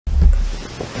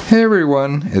Hey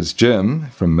everyone, it's Jim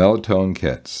from Meltone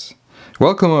Kits.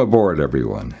 Welcome aboard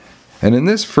everyone. And in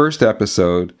this first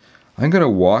episode, I'm going to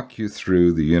walk you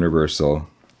through the universal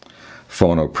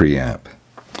Phono preamp.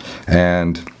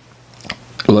 And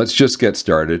let's just get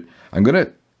started. I'm going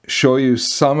to show you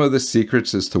some of the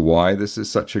secrets as to why this is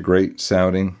such a great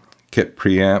sounding kit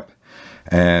preamp.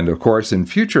 And of course, in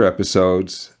future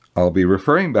episodes, I'll be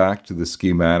referring back to the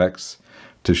schematics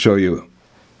to show you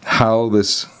how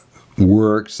this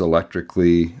works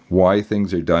electrically, why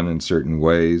things are done in certain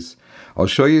ways. I'll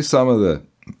show you some of the,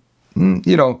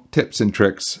 tips and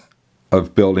tricks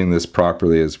of building this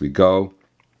properly as we go.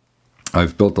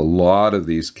 I've built a lot of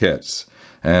these kits,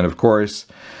 and of course,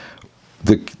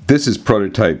 this is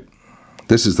prototype.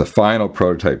 This is the final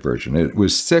prototype version. It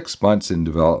was 6 months in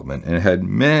development, and it had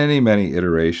many, many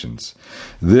iterations.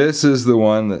 This is the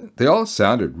one that, they all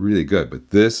sounded really good,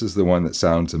 but this is the one that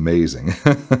sounds amazing.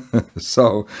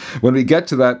 So when we get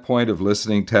to that point of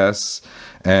listening tests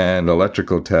and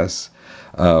electrical tests,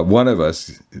 one of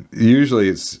us, usually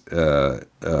it's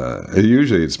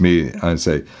me, I'd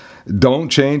say, don't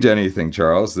change anything,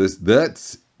 Charles.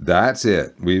 That's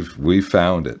it. We've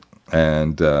found it.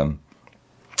 And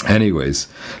anyways,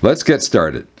 let's get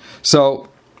started. So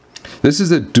this is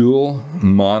a dual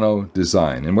mono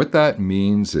design, and what that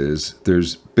means is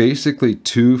there's basically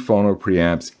two phono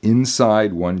preamps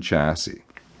inside one chassis.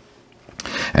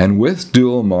 And with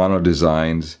dual mono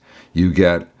designs, you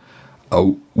get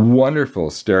a wonderful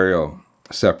stereo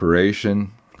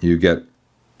separation. You get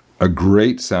a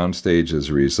great soundstage as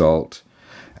a result,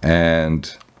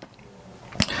 and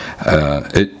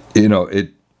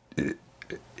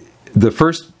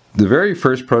the very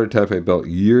first prototype I built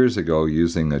years ago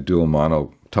using a dual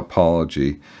mono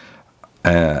topology,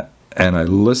 and I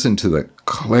listened to the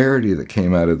clarity that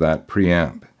came out of that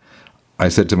preamp. I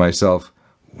said to myself,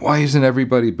 why isn't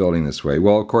everybody building this way?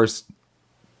 Well, of course,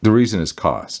 the reason is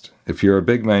cost. If you're a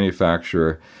big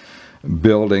manufacturer,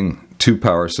 building two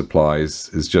power supplies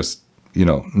is just,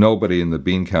 nobody in the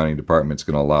bean counting department is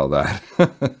going to allow that.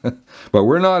 But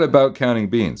we're not about counting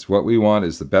beans. What we want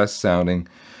is the best sounding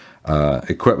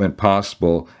equipment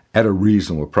possible at a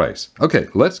reasonable price. Okay,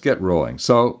 let's get rolling.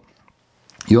 So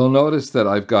you'll notice that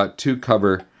I've got two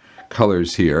cover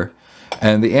colors here,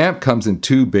 and the amp comes in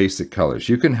two basic colors.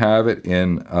 You can have it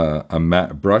in a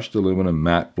matte brushed aluminum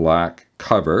matte black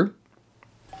cover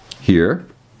here.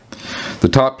 The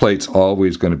top plate's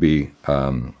always going to be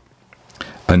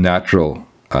a natural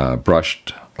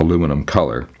brushed aluminum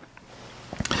color,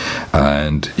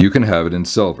 and you can have it in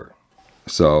silver.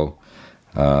 So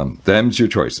them's your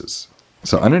choices.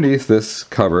 So underneath this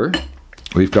cover,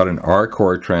 we've got an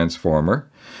R-core transformer,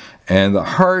 and the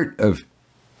heart of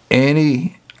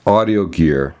any audio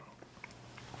gear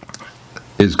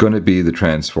is going to be the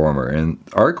transformer. And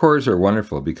R-cores are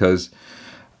wonderful because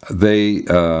they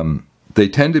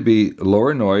tend to be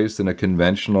lower noise than a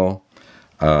conventional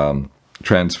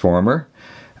transformer,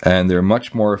 and they're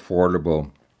much more affordable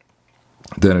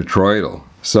than a toroidal.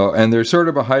 So, and they're sort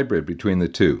of a hybrid between the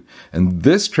two. And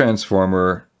this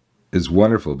transformer is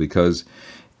wonderful because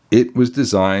it was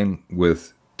designed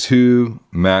with two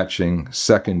matching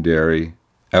secondary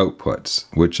outputs,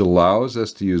 which allows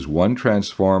us to use one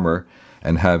transformer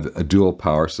and have a dual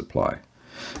power supply.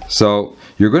 So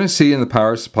you're going to see in the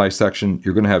power supply section,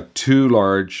 you're going to have two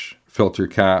large filter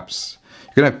caps.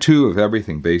 You're going to have two of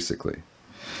everything basically.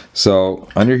 So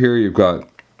under here you've got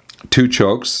two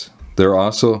chokes.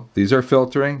 These are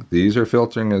filtering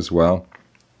as well.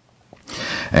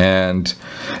 And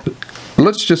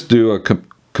let's just do a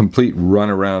complete run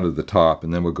around of the top,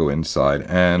 and then we'll go inside.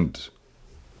 And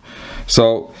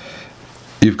so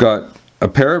you've got a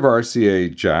pair of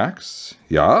RCA jacks,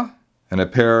 and a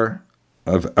pair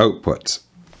of outputs.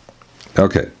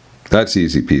 Okay, that's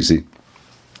easy peasy.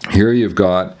 Here you've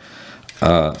got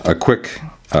a quick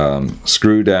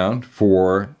screw down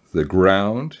for the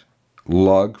ground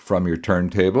lug from your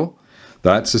turntable.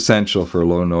 That's essential for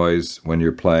low noise when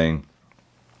you're playing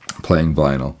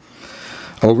vinyl.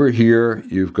 Over here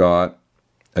you've got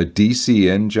a DC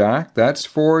in jack. That's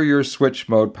for your switch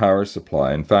mode power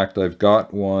supply. In fact, I've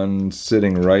got one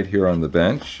sitting right here on the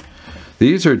bench.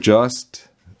 These are just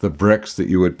the bricks that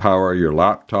you would power your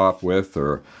laptop with,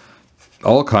 or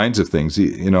all kinds of things.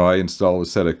 I installed a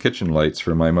set of kitchen lights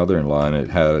for my mother-in-law, and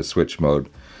it had a switch mode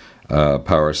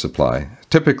power supply.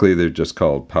 Typically, they're just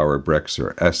called power bricks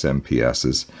or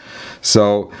SMPSs.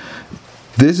 So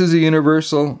this is a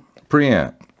universal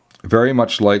preamp, very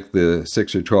much like the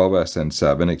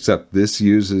 6or12SL7, except this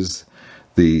uses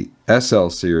the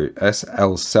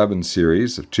SL7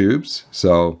 series of tubes.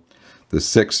 So the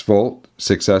 6 volt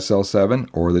 6SL7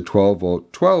 or the 12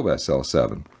 volt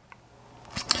 12SL7.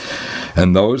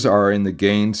 And those are in the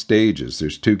gain stages.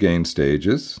 There's 2 gain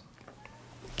stages.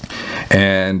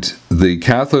 And the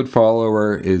cathode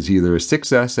follower is either a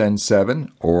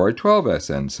 6SN7 or a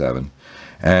 12SN7.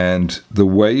 And the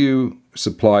way you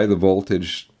supply the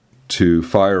voltage to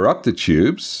fire up the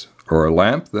tubes or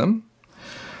lamp them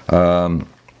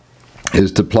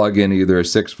is to plug in either a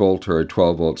 6-volt or a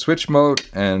 12-volt switch mode,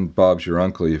 and Bob's your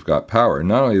uncle, you've got power.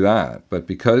 Not only that, but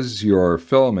because your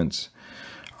filaments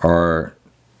are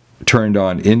turned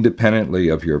on independently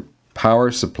of your power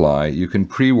supply, you can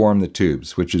pre-warm the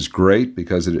tubes, which is great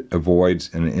because it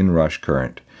avoids an inrush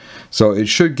current. So it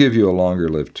should give you a longer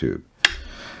lived tube.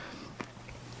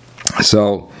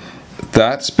 So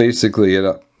that's basically it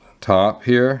up top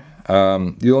here.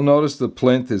 You'll notice the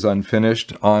plinth is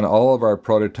unfinished. On all of our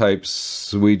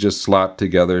prototypes, we just slap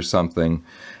together something,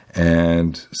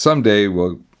 and someday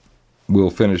we'll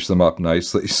finish them up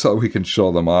nicely so we can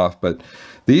show them off. But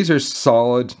these are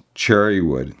solid cherry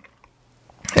wood.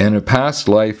 And in a past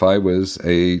life, I was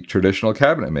a traditional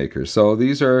cabinet maker. So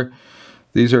these are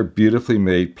beautifully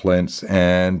made plinths,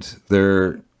 and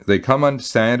they come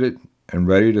unsanded and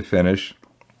ready to finish.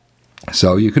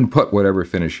 So you can put whatever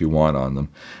finish you want on them.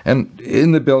 And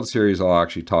in the build series, I'll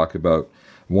actually talk about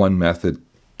one method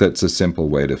that's a simple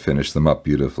way to finish them up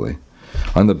beautifully.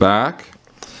 On the back,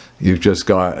 you've just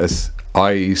got a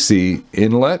IEC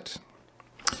inlet,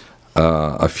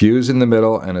 a fuse in the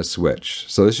middle, and a switch.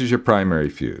 So this is your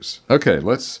primary fuse. Okay,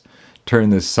 let's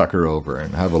turn this sucker over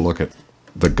and have a look at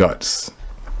the guts.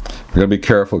 We're going to be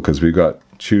careful because we've got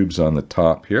tubes on the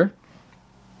top here.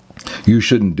 You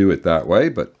shouldn't do it that way,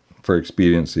 but for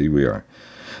expediency we are.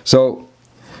 So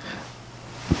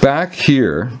back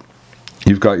here,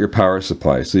 you've got your power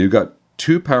supply. So you've got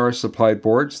 2 power supply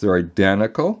boards. They're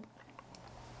identical.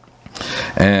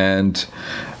 And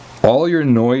all your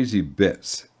noisy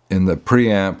bits in the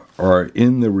preamp are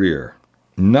in the rear.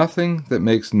 Nothing that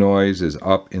makes noise is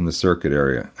up in the circuit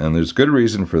area. And there's good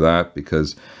reason for that,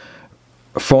 because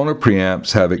phono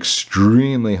preamps have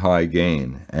extremely high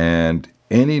gain, and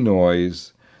any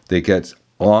noise that gets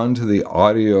onto the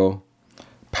audio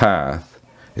path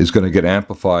is going to get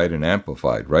amplified and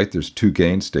amplified, right? There's 2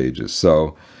 gain stages.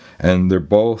 So, and they're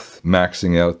both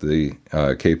maxing out the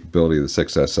capability of the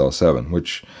 6SL7,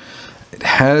 which it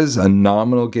has a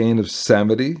nominal gain of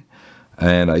 70,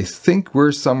 and I think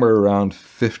we're somewhere around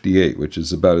 58, which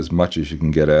is about as much as you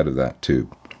can get out of that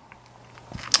tube.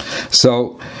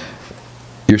 So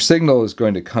your signal is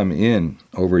going to come in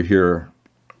over here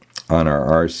on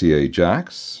our RCA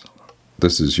jacks.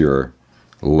 This is your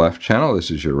left channel, this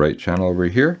is your right channel over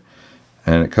here,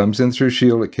 and it comes in through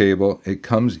shielded cable. It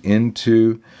comes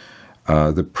into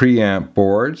the preamp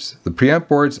boards. The preamp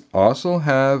boards also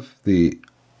have the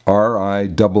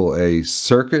RIAA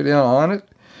circuit on it,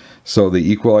 so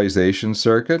the equalization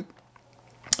circuit,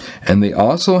 and they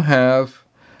also have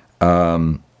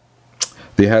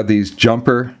these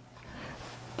jumper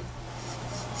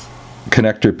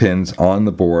connector pins on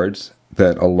the boards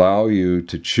that allow you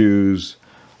to choose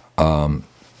 2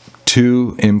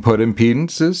 input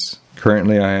impedances.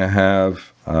 Currently I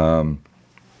have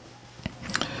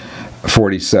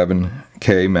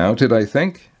 47K mounted, I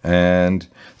think, and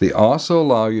they also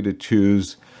allow you to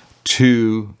choose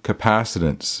 2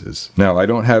 capacitances. Now, I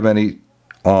don't have any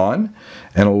on,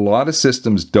 and a lot of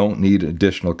systems don't need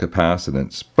additional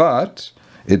capacitance, but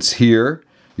it's here.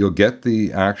 You'll get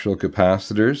the actual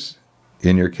capacitors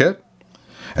in your kit.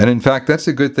 And in fact, that's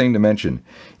a good thing to mention.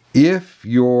 If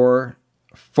your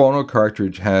phono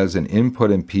cartridge has an input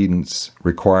impedance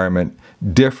requirement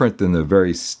different than the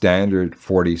very standard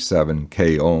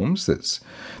 47K ohms, that's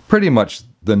pretty much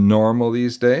the normal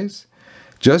these days,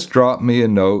 just drop me a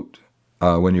note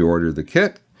when you order the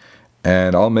kit,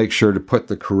 and I'll make sure to put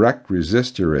the correct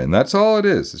resistor in. That's all it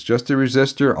is. It's just a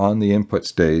resistor on the input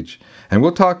stage. And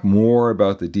we'll talk more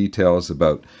about the details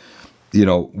about, you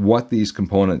know, what these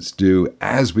components do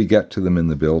as we get to them in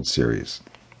the build series.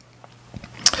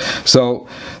 So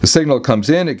the signal comes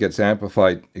in, it gets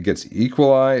amplified, it gets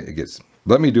equalized,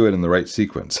 let me do it in the right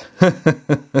sequence.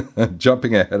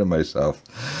 Jumping ahead of myself.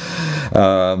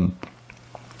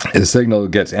 The signal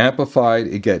gets amplified,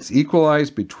 it gets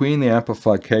equalized between the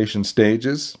amplification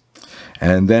stages,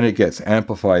 and then it gets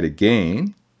amplified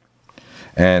again,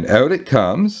 and out it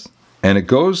comes, and it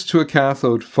goes to a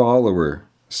cathode follower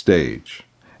stage.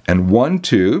 And one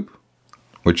tube,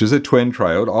 which is a twin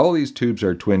triode, all these tubes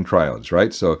are twin triodes,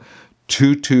 right? So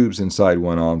 2 tubes inside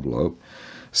one envelope.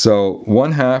 So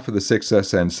 1/2 of the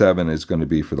 6SN7 is going to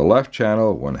be for the left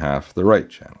channel, 1/2 the right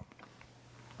channel.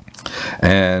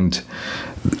 And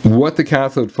what the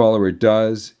cathode follower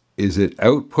does is it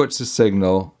outputs a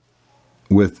signal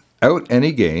with out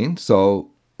any gain, so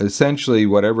essentially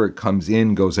whatever comes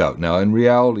in goes out. Now in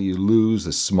reality you lose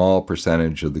a small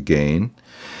percentage of the gain,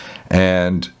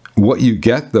 and what you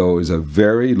get though is a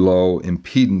very low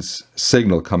impedance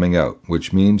signal coming out,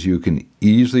 which means you can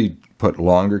easily put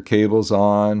longer cables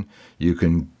on. You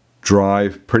can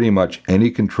drive pretty much any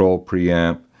control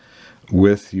preamp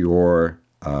with your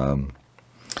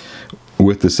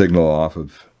with the signal off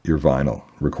of your vinyl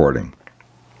recording.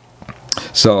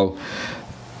 So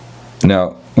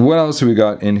now what else have we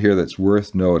got in here that's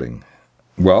worth noting?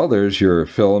 Well, there's your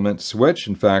filament switch.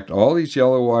 In fact, all these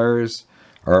yellow wires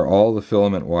are all the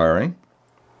filament wiring,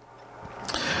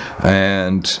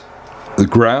 and the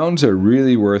grounds are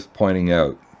really worth pointing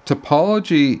out.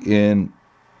 Topology in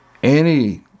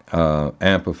any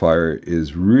amplifier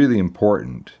is really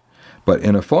important, but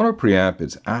in a phono preamp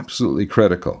it's absolutely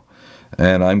critical,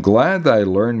 and I'm glad that I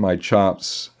learned my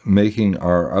chops making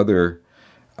our other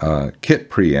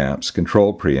kit preamps,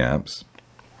 control preamps,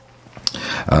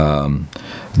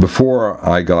 before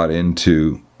I got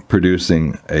into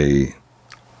producing a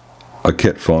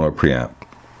kit phono preamp.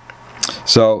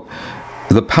 So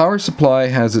the power supply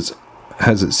has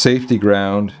its safety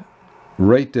ground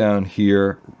right down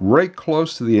here, right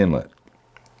close to the inlet.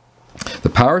 The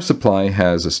power supply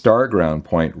has a star ground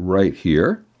point right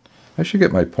here. I should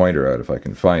get my pointer out if I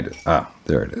can find it. Ah,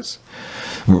 there it is.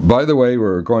 By the way,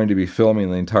 we're going to be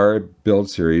filming the entire build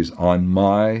series on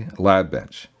my lab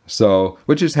bench, so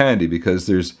which is handy because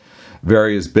there's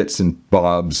various bits and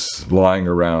bobs lying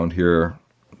around here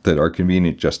that are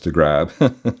convenient just to grab.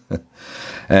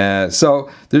 So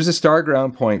there's a star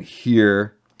ground point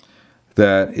here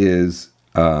that is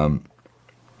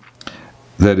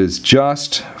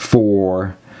just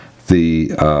for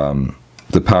the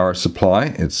power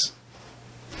supply.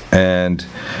 And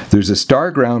there's a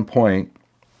star ground point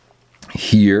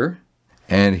here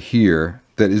and here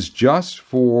that is just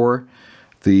for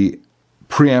the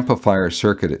preamplifier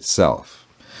circuit itself.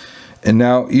 And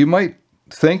now you might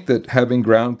think that having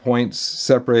ground points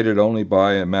separated only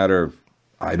by a matter of,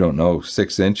 I don't know,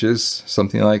 6 inches,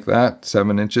 something like that,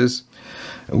 7 inches,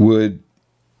 would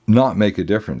not make a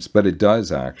difference, but it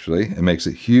does actually. It makes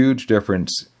a huge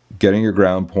difference getting your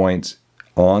ground points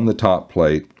on the top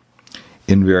plate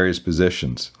in various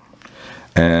positions.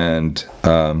 And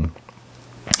the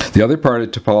other part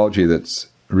of topology that's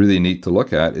really neat to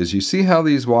look at is you see how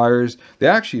these wires, they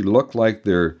actually look like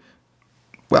they're,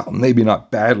 well, maybe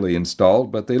not badly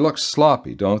installed, but they look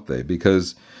sloppy, don't they?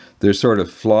 Because they're sort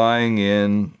of flying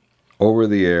in over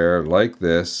the air like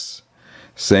this.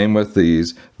 Same with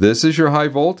these. This is your high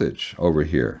voltage over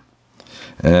here.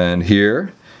 And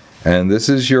here. And this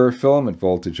is your filament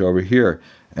voltage over here.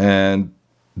 And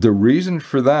the reason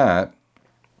for that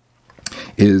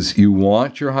is you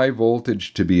want your high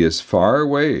voltage to be as far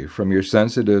away from your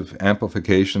sensitive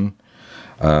amplification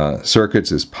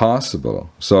circuits as possible.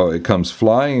 So it comes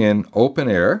flying in open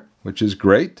air, which is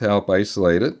great to help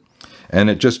isolate it, and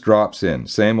it just drops in.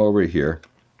 Same over here.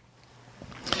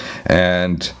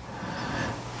 And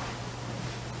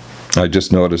I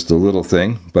just noticed a little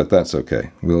thing, but that's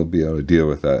okay. We'll be able to deal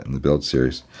with that in the build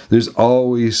series. There's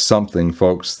always something,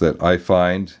 folks, that I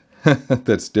find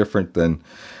that's different than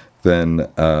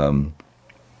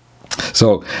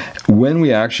so when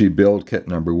we actually build kit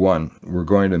number 1, we're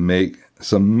going to make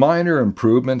some minor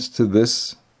improvements to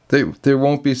this. They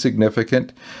won't be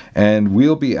significant, and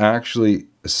we'll be actually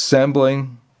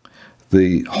assembling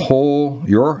the whole,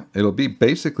 it'll be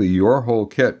basically your whole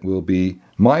kit will be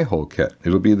my whole kit.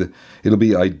 It'll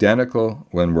be identical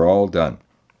when we're all done.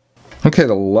 Okay,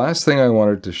 the last thing I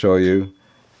wanted to show you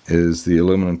is the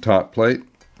aluminum top plate.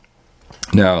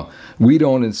 Now, we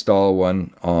don't install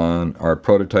one on our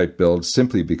prototype build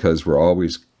simply because we're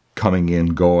always coming in,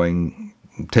 going,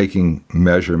 taking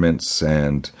measurements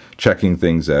and checking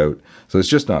things out. So it's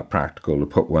just not practical to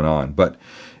put one on. But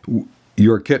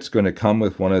your kit's going to come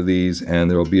with one of these, and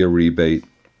there will be a rebate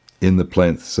in the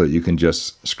plinth so you can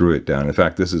just screw it down. In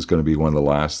fact, this is going to be one of the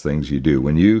last things you do.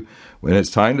 When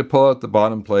it's time to pull out the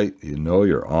bottom plate, you know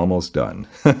you're almost done.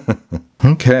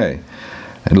 Okay,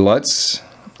 and let's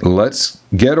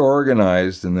get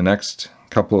organized in the next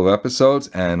couple of episodes,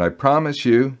 and I promise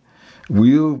you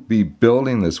we'll be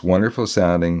building this wonderful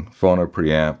sounding phono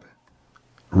preamp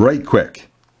right quick.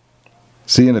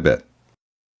 See you in a bit.